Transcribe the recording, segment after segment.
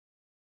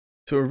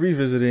So we're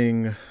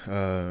revisiting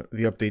the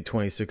update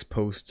 26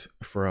 post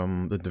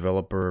from the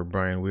developer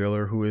Brian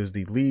Wheeler, who is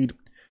the lead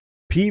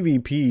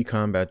PvP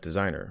combat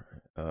designer.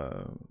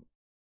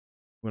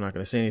 We're not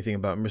going to say anything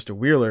about Mr.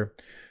 Wheeler.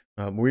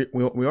 We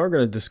are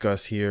going to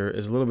discuss here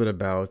is a little bit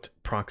about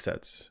proc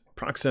sets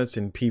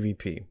in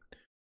PvP,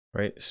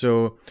 right?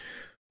 So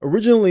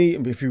originally,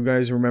 if you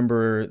guys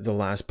remember the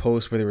last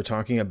post where they were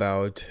talking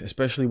about,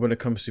 especially when it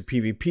comes to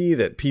PvP,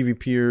 that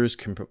PvPers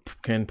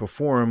can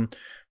perform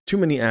too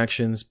many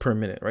actions per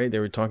minute, right? They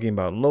were talking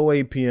about low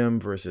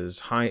APM versus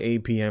high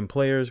APM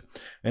players,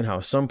 and how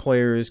some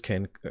players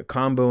can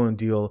combo and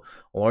deal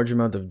a large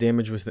amount of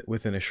damage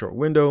within a short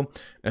window,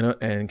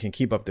 and can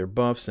keep up their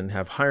buffs and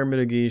have higher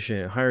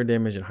mitigation, higher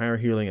damage, and higher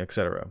healing,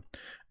 etc.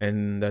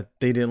 And that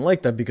they didn't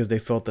like that because they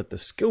felt that the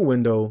skill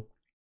window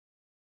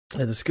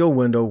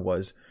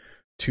was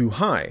too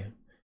high.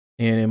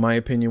 And in my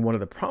opinion, one of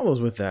the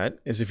problems with that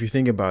is, if you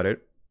think about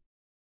it,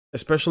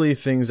 especially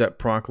things that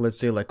proc, let's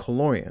say like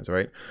Colorians,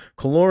 right?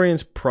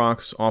 Colorians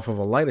procs off of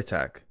a light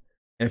attack.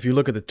 And if you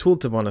look at the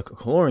tooltip on a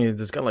Colorian,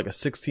 it's got like a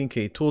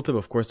 16k tooltip.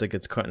 Of course, that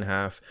gets cut in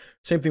half.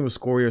 Same thing with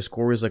SKoria.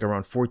 SKoria is like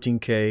around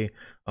 14k,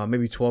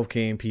 maybe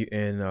 12k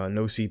in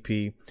no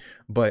CP.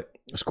 But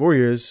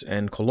SKorias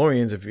and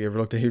Colorians, if you ever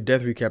looked at your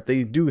death recap,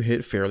 they do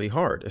hit fairly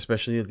hard,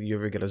 especially if you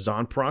ever get a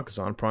Zon proc.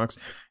 Zon procs,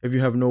 if you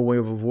have no way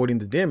of avoiding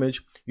the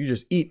damage, you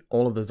just eat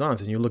all of the Zons.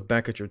 And you look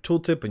back at your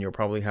tooltip and you'll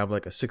probably have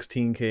like a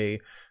 16k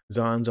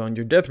Zons on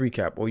your death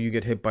recap. Or you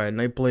get hit by a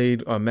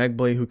Nightblade, a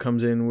Magblade who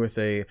comes in with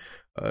a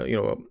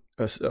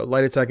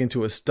light attack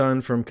into a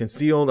stun from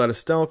concealed out of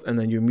stealth, and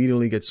then you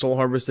immediately get soul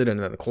harvested, and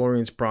then the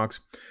Colorians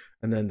procs,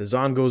 and then the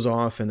Zon goes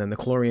off, and then the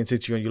Colorians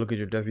hits you, and you look at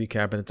your death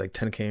recap, and it's like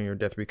 10k on your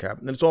death recap,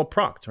 and it's all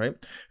procced, right?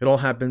 It all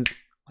happens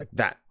like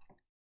that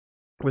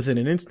within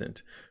an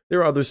instant. There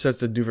are other sets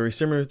that do very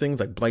similar things,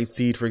 like Blight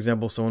Seed, for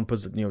example. Someone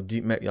puts a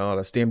lot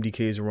of Stam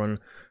DKs run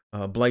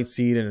Blight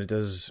Seed, and it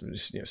does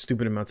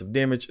stupid amounts of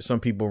damage. Some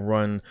people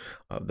run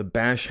the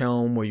Bash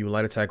Helm, where you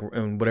light attack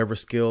and whatever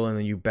skill, and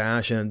then you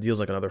bash, and it deals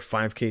like another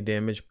 5k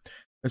damage.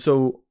 And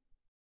so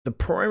the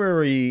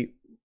primary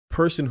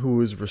person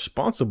who is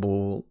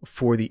responsible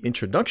for the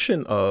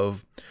introduction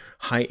of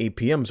high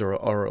APMs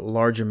or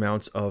large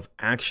amounts of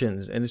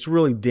actions, and it's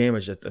really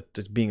damage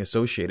that's being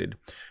associated,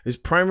 is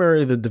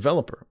primarily the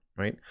developer,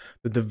 right?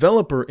 The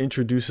developer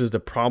introduces the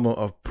problem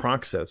of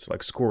proc sets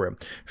like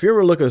SKoria. If you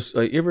ever look at a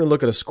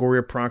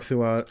SKoria proc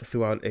throughout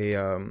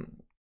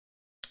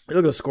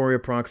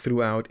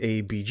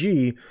a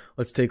BG,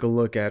 let's take a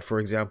look at, for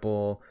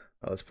example,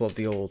 let's pull up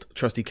the old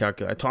trusty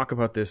calculator. I talk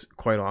about this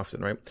quite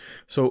often, right?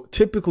 So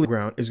typically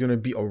ground is going to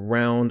be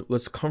around,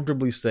 let's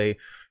comfortably say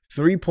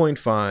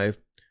 3.5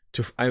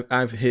 to,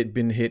 I've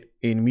been hit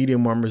in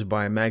medium armors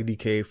by a mag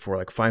DK for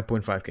like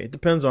 5.5k. It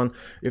depends on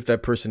if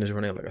that person is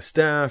running like a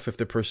staff, if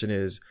the person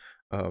is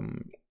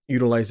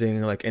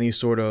utilizing like any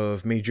sort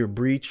of major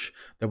breach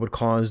that would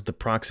cause the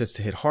proc sets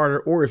to hit harder,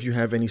 or if you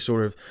have any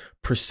sort of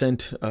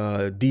percent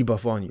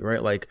debuff on you,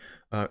 right? Like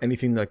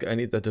anything like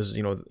that does,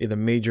 the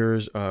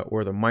majors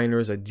or the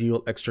minors that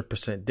deal extra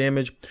percent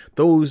damage,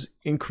 those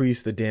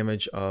increase the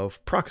damage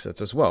of proc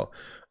sets as well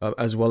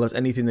as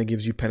anything that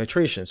gives you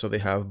penetration. So they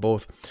have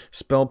both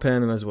spell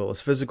pen and as well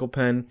as physical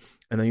pen,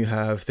 and then you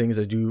have things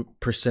that do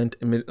percent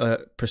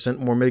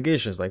more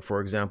mitigations, like for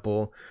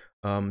example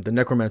the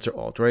Necromancer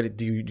alt,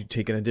 right? You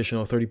take an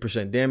additional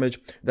 30% damage.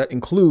 That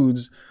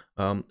includes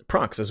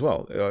procs as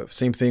well.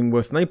 Same thing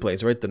with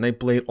Nightblades, right? The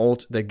Nightblade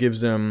alt that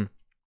gives them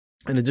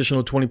an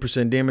additional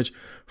 20% damage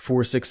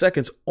for 6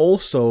 seconds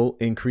also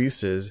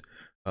increases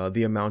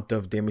the amount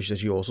of damage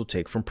that you also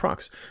take from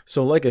procs.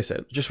 So like I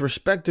said, just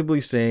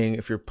respectively saying,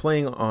 if you're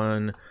playing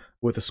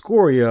with a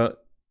SKoria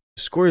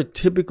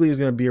typically is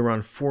going to be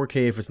around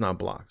 4k if it's not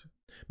blocked.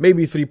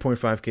 Maybe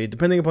 3.5k,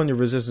 depending upon your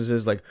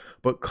resistances,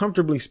 but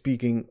comfortably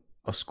speaking,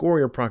 a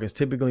SKoria proc is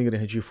typically going to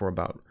hit you for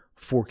about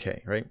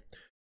 4k, right?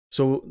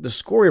 So the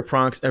SKoria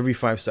procs every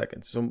 5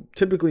 seconds. So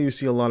typically you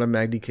see a lot of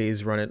mag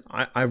DKs run it.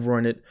 I've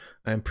run it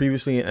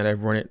previously, and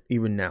I've run it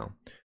even now.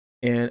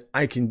 And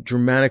I can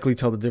dramatically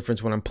tell the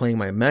difference when I'm playing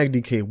my mag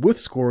DK with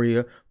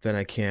SKoria than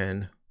I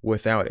can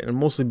without it. And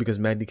mostly because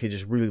mag DK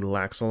just really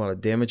lacks a lot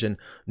of damage and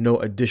no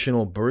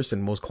additional burst,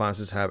 and most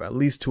classes have at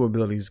least 2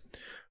 abilities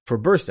for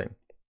bursting.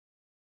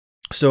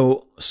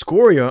 So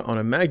SKoria on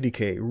a mag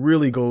DK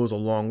really goes a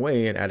long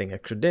way in adding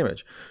extra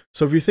damage.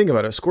 So if you think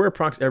about it, SKoria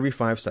procs every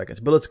 5 seconds,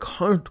 but let's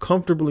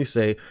comfortably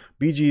say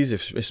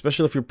BGs,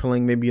 especially if you're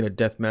playing maybe in a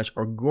death match,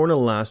 are going to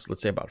last,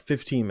 let's say, about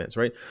 15 minutes,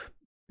 right?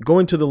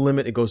 Going to the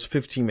limit, it goes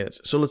 15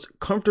 minutes. So let's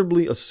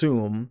comfortably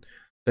assume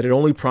that it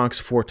only procs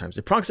 4 times.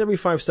 It procs every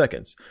 5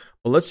 seconds,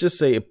 but let's just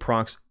say it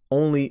procs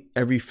only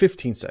every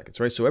 15 seconds,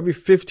 right? So every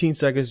 15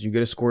 seconds, you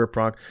get a SKoria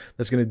proc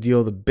that's going to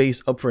deal the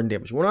base upfront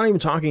damage. We're not even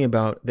talking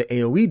about the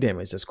AoE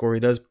damage that SKoria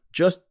does,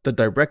 just the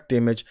direct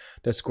damage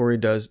that SKoria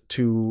does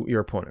to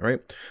your opponent, right?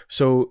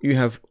 So you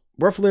have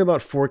roughly about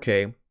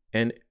 4k,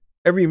 and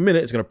every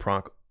minute is going to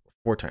proc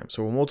 4 times.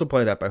 So we'll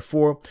multiply that by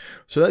 4.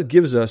 So that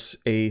gives us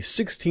a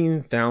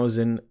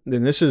 16,000,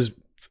 then this is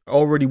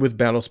already with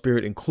Battle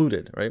Spirit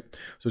included, right?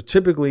 So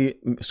typically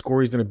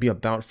SKoria is going to be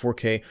about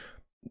 4K.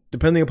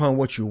 Depending upon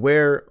what you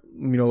wear,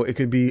 it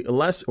could be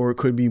less or it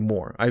could be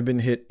more. I've been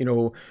hit,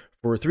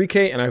 for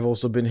 3K, and I've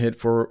also been hit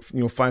for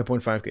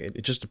 5.5K.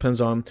 It just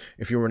depends on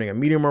if you're running a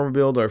medium armor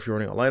build or if you're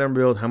running a light armor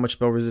build, how much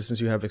spell resistance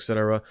you have,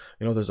 etc.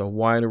 There's a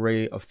wide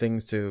array of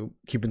things to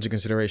keep into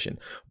consideration.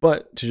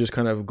 But to just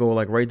kind of go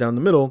like right down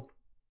the middle,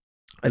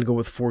 I'd go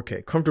with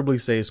 4K. Comfortably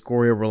say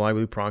SKoria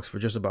reliably procs for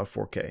just about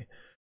 4K.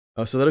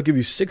 So that'll give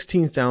you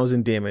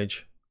 16,000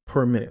 damage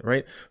per minute,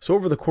 right? So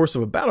over the course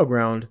of a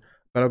battleground's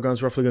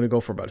roughly going to go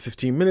for about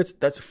 15 minutes.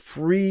 That's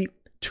free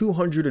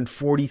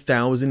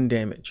 240,000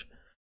 damage.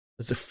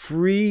 That's a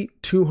free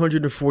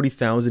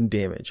 240,000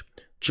 damage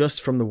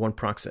just from the one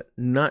proc set,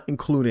 not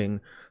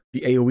including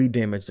the AoE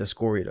damage that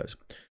SKoria does.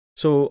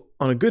 So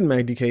on a good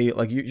mag DK,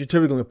 like you're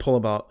typically going to pull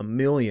about a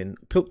million.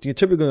 You're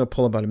typically going to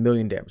pull about 1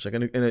 million damage, like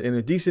in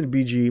a decent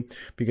BG,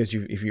 because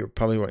if you're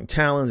probably running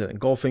talons and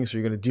engulfing, so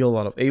you're going to deal a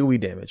lot of AoE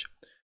damage.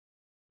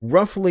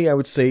 Roughly, I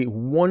would say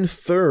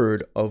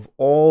 1/3 of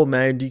all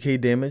mag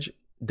DK damage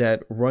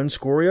that run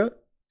SKoria,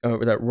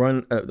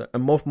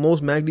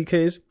 most mag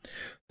DKs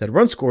that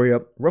run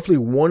SKoria, roughly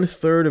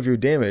 1/3 of your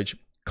damage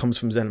comes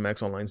from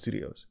ZeniMax Online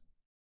Studios.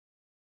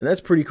 And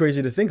that's pretty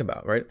crazy to think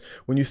about, right?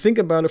 When you think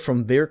about it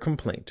from their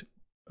complaint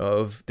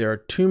of there are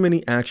too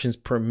many actions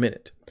per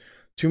minute,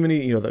 too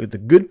many, the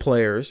good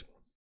players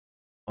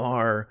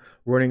are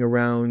running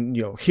around,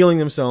 healing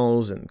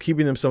themselves and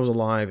keeping themselves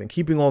alive and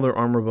keeping all their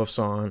armor buffs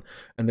on,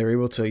 and they're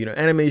able to,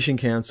 animation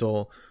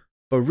cancel.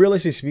 But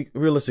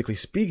realistically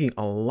speaking,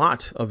 a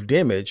lot of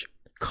damage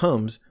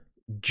comes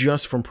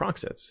just from proc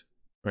sets,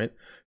 right?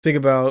 Think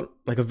about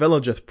like a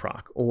Velojeth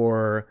proc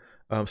or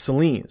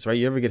Celine's, right?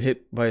 You ever get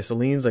hit by a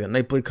Celine's, like a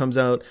Nightblade comes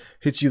out,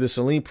 hits you, the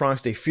Celine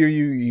procs, they fear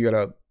you. You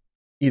gotta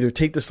either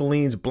take the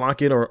Celine's,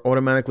 block it, or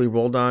automatically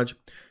roll dodge.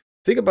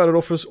 Think about it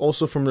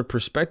also from the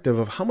perspective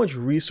of how much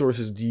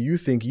resources do you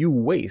think you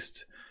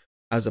waste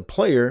as a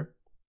player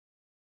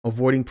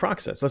avoiding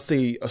proc sets. Let's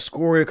say a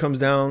SKoria comes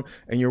down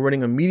and you're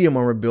running a medium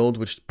armor build,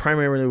 which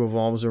primarily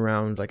revolves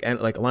around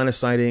like line of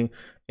sighting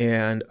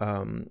and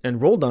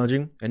roll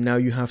dodging, and now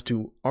you have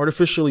to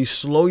artificially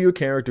slow your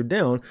character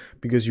down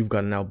because you've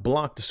got to now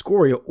block the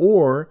SKoria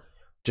or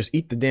just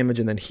eat the damage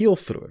and then heal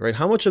through it, right?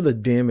 How much of the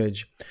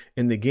damage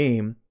in the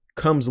game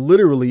comes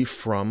literally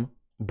from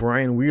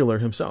Brian Wheeler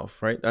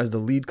himself, right? As the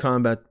lead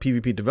combat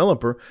PvP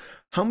developer,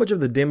 how much of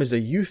the damage that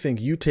you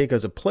think you take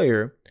as a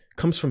player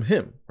comes from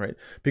him, right?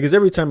 Because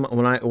every time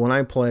when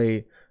I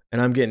play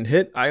and I'm getting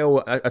hit,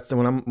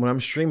 when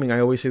I'm streaming, I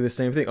always say the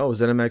same thing. Oh,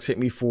 ZeniMax hit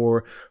me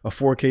for a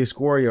 4K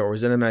SKoria, or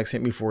ZeniMax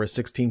hit me for a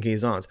 16K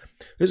Zons.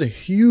 There's a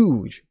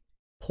huge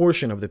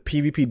portion of the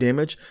PvP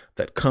damage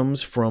that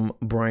comes from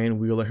Brian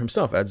Wheeler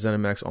himself at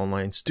ZeniMax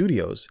Online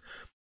Studios.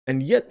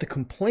 And yet the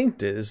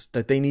complaint is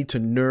that they need to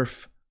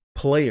nerf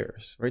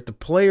players, right? The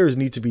players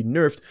need to be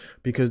nerfed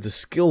because the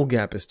skill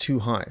gap is too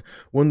high.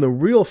 When the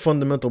real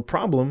fundamental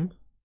problem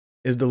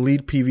is the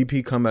lead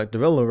PvP combat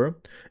developer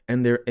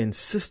and their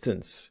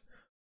insistence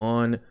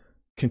on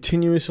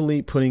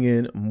continuously putting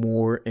in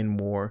more and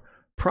more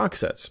proc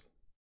sets.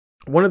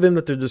 One of them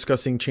that they're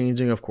discussing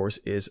changing, of course,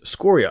 is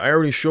SKoria. I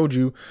already showed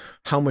you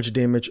how much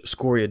damage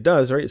SKoria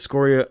does, right?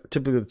 SKoria,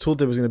 typically the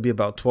tooltip is going to be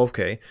about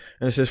 12K.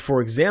 And it says,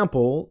 for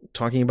example,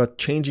 talking about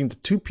changing the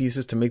two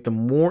pieces to make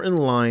them more in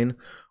line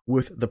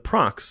with the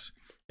procs.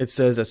 It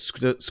says that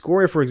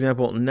SKoria, for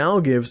example, now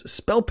gives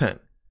spell pen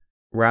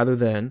rather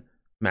than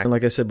max. And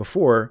like I said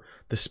before,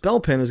 the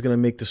spell pen is going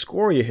to make the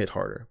SKoria hit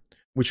harder,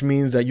 which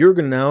means that you're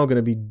now going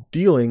to be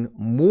dealing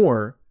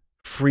more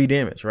free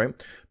damage, right?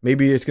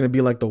 Maybe it's going to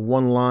be like the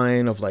one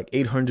line of like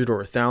 800 or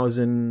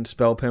 1,000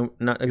 spell pen.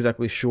 Not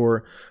exactly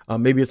sure.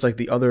 Maybe it's like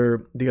the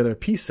other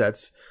piece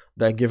sets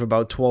that give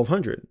about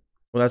 1,200.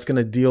 Well, that's going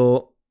to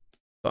deal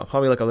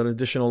probably like an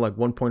additional like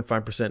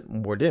 1.5%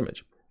 more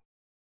damage.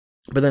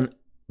 But then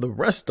the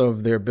rest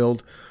of their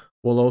build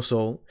will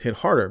also hit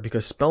harder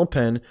because spell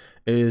pen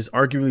is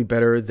arguably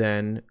better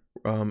than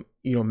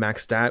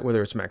max stat,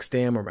 whether it's max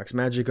stam or max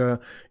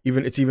magicka.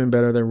 It's even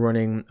better than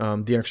running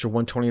the extra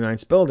 129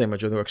 spell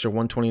damage or the extra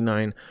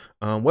 129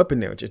 weapon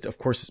damage. It, of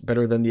course, is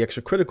better than the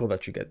extra critical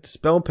that you get. The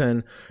spell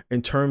pen,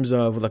 in terms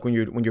of like when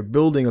you're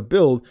building a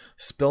build,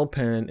 spell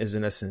pen is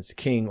in essence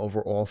king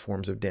over all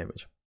forms of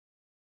damage.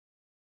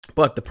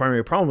 But the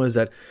primary problem is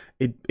that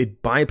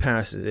it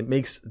bypasses, it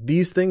makes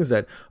these things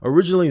that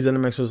originally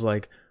ZeniMax was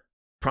like,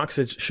 proc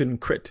sets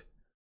shouldn't crit.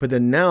 But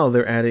then now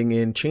they're adding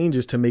in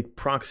changes to make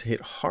procs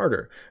hit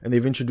harder. And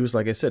they've introduced,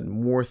 like I said,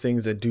 more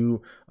things that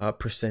do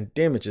percent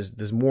damages.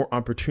 There's more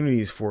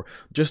opportunities for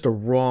just a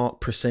raw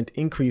percent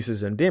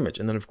increases in damage.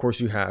 And then, of course,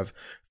 you have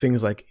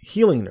things like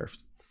healing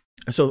nerfs.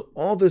 And so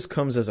all this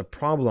comes as a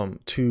problem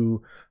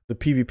to the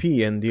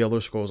PvP and the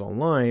Elder Scrolls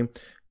Online,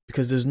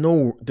 because there's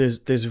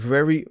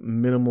very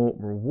minimal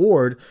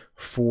reward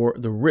for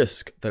the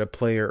risk that a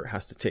player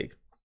has to take.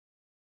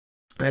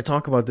 And I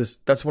talk about this,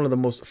 that's one of the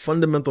most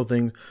fundamental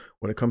things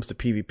when it comes to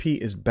PvP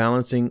is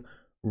balancing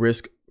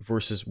risk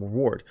versus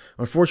reward.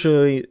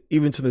 Unfortunately,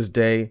 even to this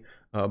day,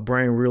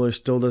 Brian Wheeler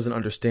still doesn't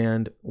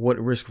understand what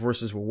risk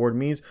versus reward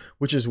means,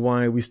 which is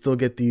why we still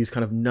get these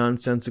kind of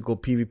nonsensical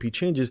PvP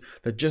changes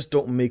that just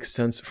don't make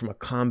sense from a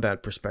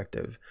combat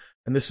perspective.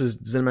 And this is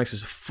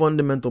ZeniMax's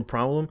fundamental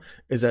problem,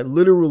 is that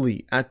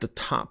literally at the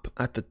top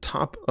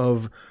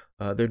of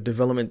their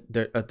development,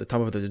 at the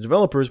top of the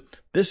developers,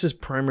 this is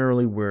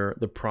primarily where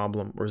the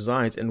problem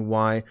resides, and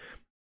why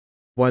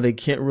they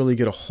can't really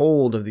get a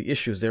hold of the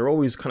issues. They're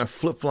always kind of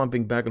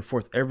flip-flopping back and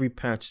forth. Every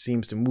patch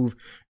seems to move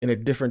in a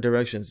different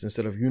directions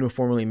instead of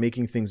uniformly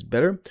making things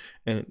better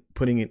and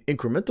putting in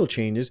incremental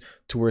changes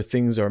to where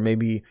things are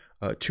maybe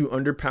too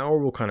underpowered.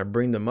 Will kind of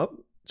bring them up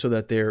so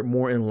that they're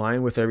more in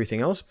line with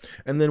everything else.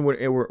 And then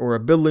or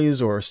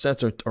abilities or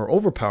sets are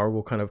overpowered,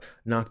 will kind of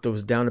knock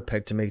those down a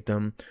peg to make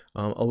them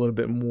a little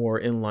bit more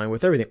in line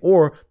with everything.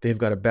 Or they've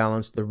got to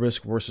balance the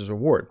risk versus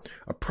reward.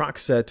 A proc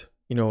set,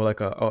 you know,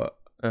 like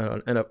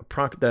and a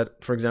proc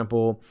that, for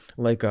example,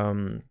 like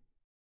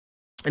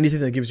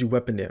anything that gives you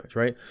weapon damage,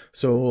 right?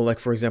 So like,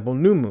 for example,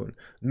 New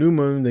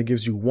Moon that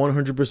gives you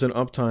 100%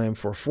 uptime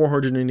for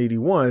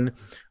 481,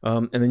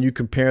 and then you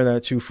compare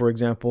that to, for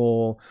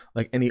example,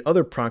 like any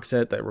other proc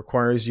set that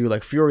requires you,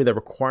 like Fury, that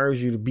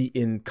requires you to be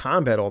in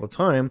combat all the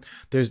time.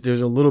 There's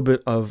a little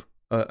bit of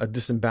a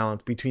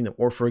disimbalance between them.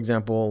 Or for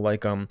example,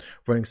 like running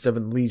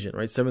 7th Legion,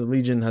 right? 7th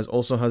Legion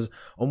also has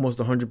almost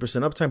 100%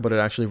 uptime, but it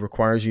actually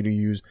requires you to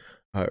use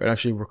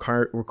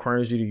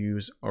requires you to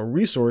use a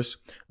resource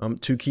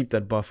to keep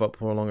that buff up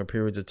for longer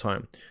periods of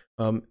time.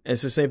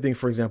 It's the same thing,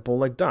 for example,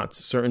 like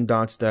dots. Certain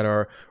dots that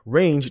are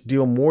ranged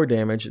deal more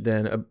damage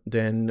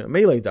than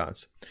melee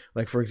dots.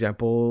 Like, for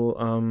example,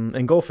 oh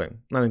my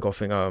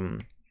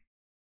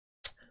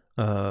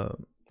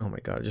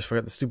god, I just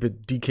forgot the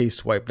stupid DK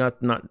swipe.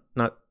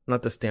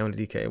 Not the stamina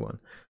DK one.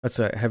 That's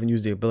I haven't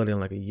used the ability in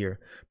like a year.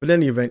 But in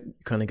any event, you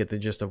kind of get the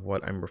gist of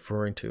what I'm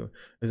referring to.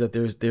 Is that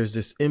there's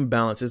this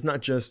imbalance. It's not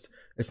just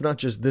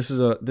this is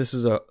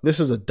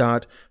a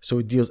dot, so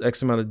it deals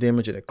X amount of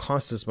damage and it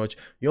costs this much.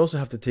 You also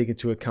have to take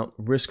into account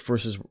risk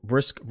versus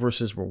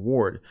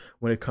reward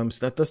when it comes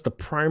to that. That's the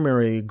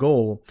primary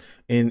goal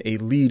in a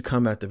lead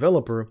combat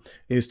developer,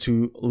 is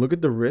to look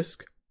at the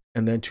risk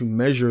and then to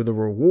measure the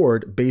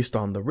reward based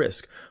on the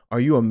risk.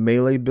 Are you a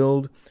melee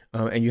build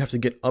and you have to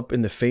get up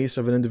in the face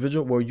of an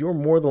individual? Well, you're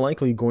more than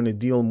likely going to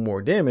deal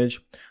more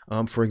damage.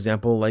 For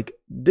example, like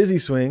Dizzy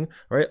Swing,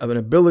 right? Of an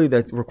ability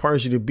that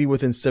requires you to be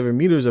within 7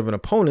 meters of an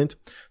opponent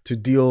to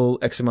deal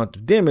X amount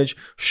of damage,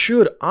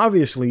 should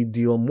obviously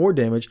deal more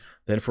damage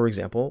than, for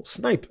example,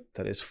 Snipe,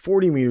 that is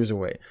 40 meters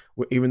away,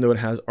 even though it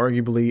has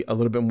arguably a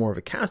little bit more of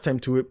a cast time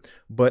to it.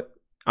 But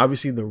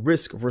obviously, the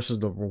risk versus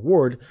the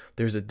reward,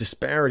 there's a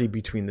disparity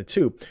between the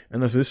two.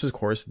 And this is, of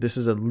course, this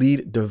is a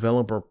lead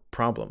developer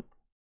problem.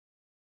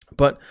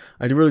 But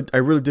I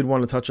really did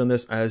want to touch on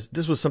this, as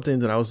this was something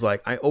that I was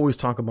like, I always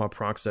talk about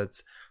proc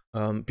sets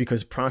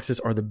because proc sets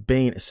are the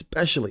bane,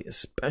 especially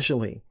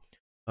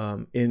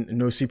in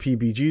no CP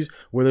BGs,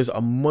 where there's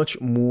a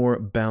much more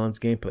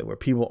balanced gameplay, where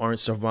people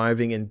aren't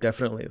surviving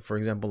indefinitely. For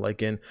example,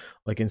 like in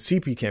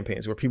CP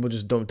campaigns, where people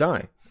just don't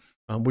die,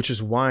 which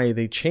is why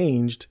they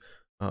changed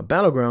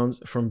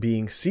Battlegrounds from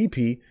being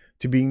CP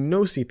to being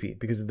no CP,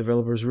 because the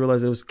developers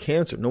realized it was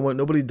cancer.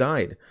 Nobody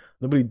died.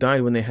 Nobody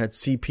died when they had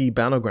CP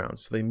Battlegrounds.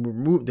 So they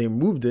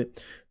moved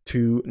it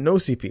to no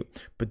CP.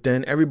 But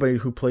then everybody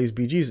who plays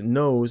BGs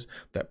knows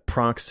that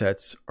proc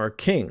sets are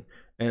king.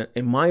 And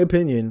in my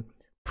opinion,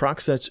 proc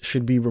sets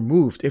should be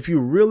removed. If you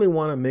really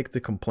want to make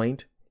the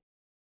complaint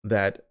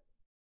that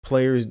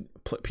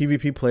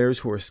PvP players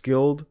who are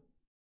skilled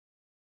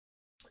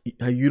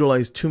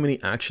utilize too many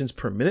actions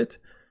per minute,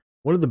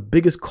 one of the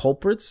biggest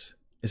culprits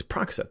is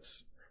proc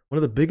sets. One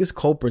of the biggest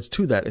culprits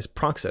to that is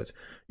proc sets.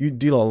 You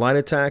deal a light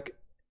attack,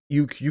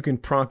 you can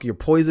proc your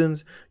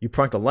poisons, you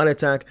proc the light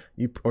attack,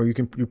 you proc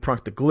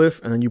the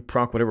glyph, and then you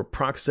proc whatever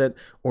proc set,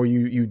 or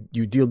you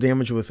deal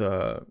damage with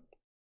a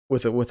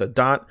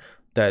dot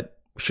that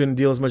shouldn't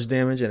deal as much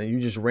damage, and you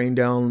just rain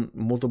down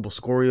multiple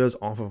Skorias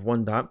off of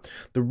one dot.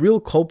 The real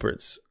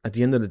culprits at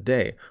the end of the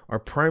day are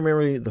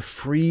primarily the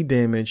free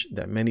damage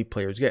that many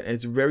players get. And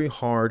it's very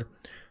hard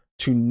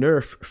to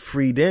nerf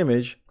free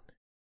damage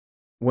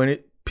when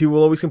people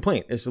will always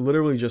complain. It's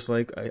literally just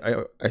like,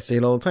 I say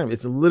it all the time,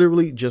 it's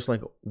literally just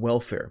like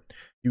welfare.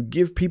 You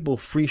give people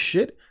free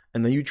shit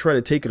and then you try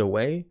to take it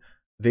away,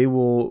 they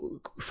will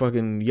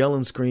fucking yell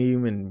and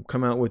scream and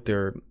come out with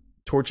their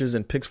torches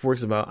and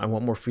pitchforks about, I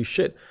want more free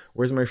shit.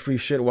 Where's my free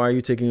shit? Why are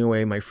you taking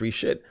away my free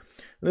shit?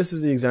 And this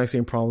is the exact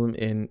same problem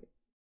in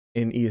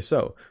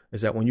ESO,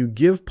 is that when you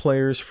give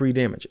players free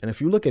damage, and if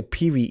you look at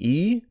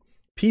PvE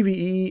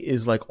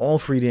is like all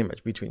free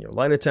damage between your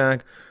light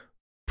attack,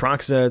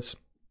 proc sets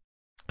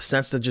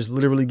that just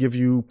literally give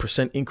you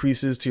 %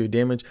 increases to your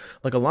damage.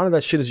 Like a lot of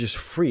that shit is just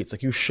free. It's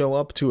like you show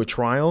up to a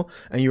trial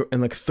and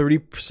like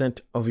 30%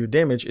 of your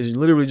damage is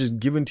literally just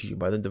given to you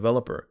by the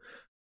developer.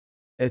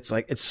 It's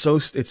like, it's so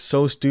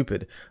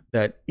stupid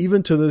that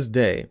even to this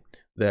day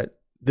that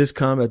this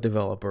combat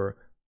developer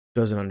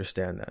doesn't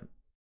understand that.